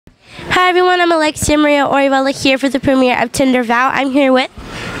Hi everyone, I'm Alexia Maria Orihuela here for the premiere of Tinder Vow. I'm here with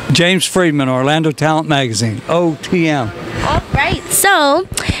James Friedman, Orlando Talent Magazine, OTM. All right, so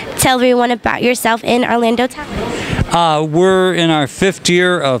tell everyone about yourself in Orlando Talent. We're in our 5th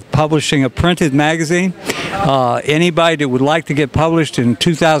year of publishing a printed magazine. Anybody that would like to get published in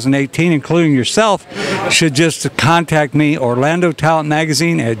 2018, including yourself, should just contact me, Orlando Talent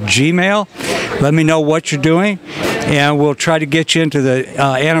Magazine at Gmail. Let me know what you're doing, and we'll try to get you into the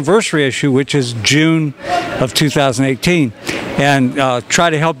anniversary issue, which is June of 2018, and try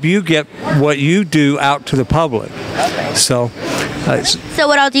to help you get what you do out to the public. So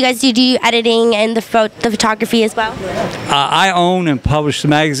what all do you guys do? Do you editing and the photography as well? I own and publish the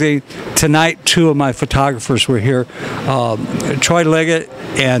magazine. Tonight, 2 of my photographers were here, Troy Liggett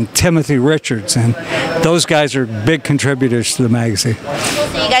and Timothy Richards, and those guys are big contributors to the magazine.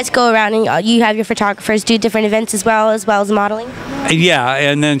 So you guys go around and you have your photographers do different events as well as modeling? Yeah,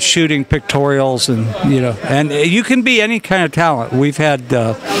 and then shooting pictorials, and you can be any kind of talent. We've had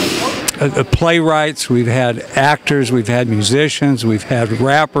playwrights, we've had actors, we've had musicians, we've had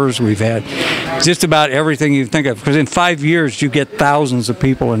rappers, we've had just about everything you think of. Because in 5 years, you get thousands of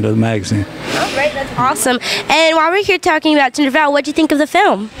people into the magazine. All right, that's awesome. And while we're here talking about Tinder Vow, what do you think of the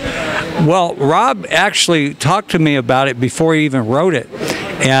film? Well, Rob actually talked to me about it before he even wrote it.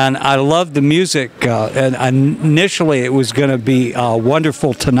 And I loved the music, and initially it was going to be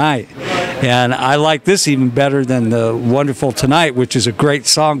Wonderful Tonight. And I like this even better than the Wonderful Tonight, which is a great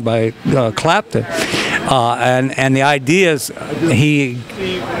song by Clapton. And the idea is, he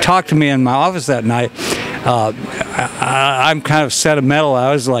talked to me in my office that night. I'm kind of sentimental.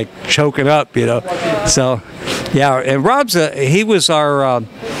 I was like choking up, So, yeah, and Rob's he was our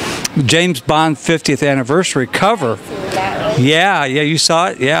James Bond 50th anniversary cover. Yeah, you saw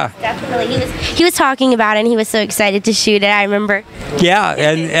it? Yeah. Definitely. He was talking about it, and he was so excited to shoot it, I remember. Yeah,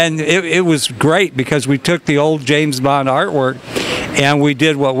 and it was great because we took the old James Bond artwork and we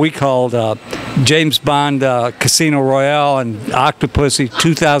did what we called James Bond Casino Royale and Octopussy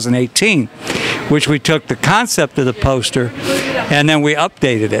 2018, which we took the concept of the poster and then we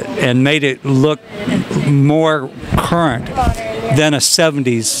updated it and made it look more current than a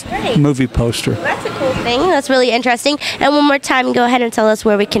 70s movie poster. That's a cool thing. That's really interesting. And one more time, go ahead and tell us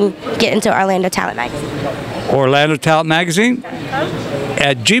where we can get into Orlando Talent Magazine. Orlando Talent Magazine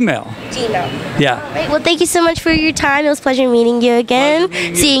at Gmail. Yeah. Right. Well, thank you so much for your time. It was a pleasure meeting you again,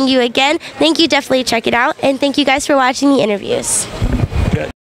 seeing you again. Thank you. Definitely check it out. And thank you guys for watching the interviews.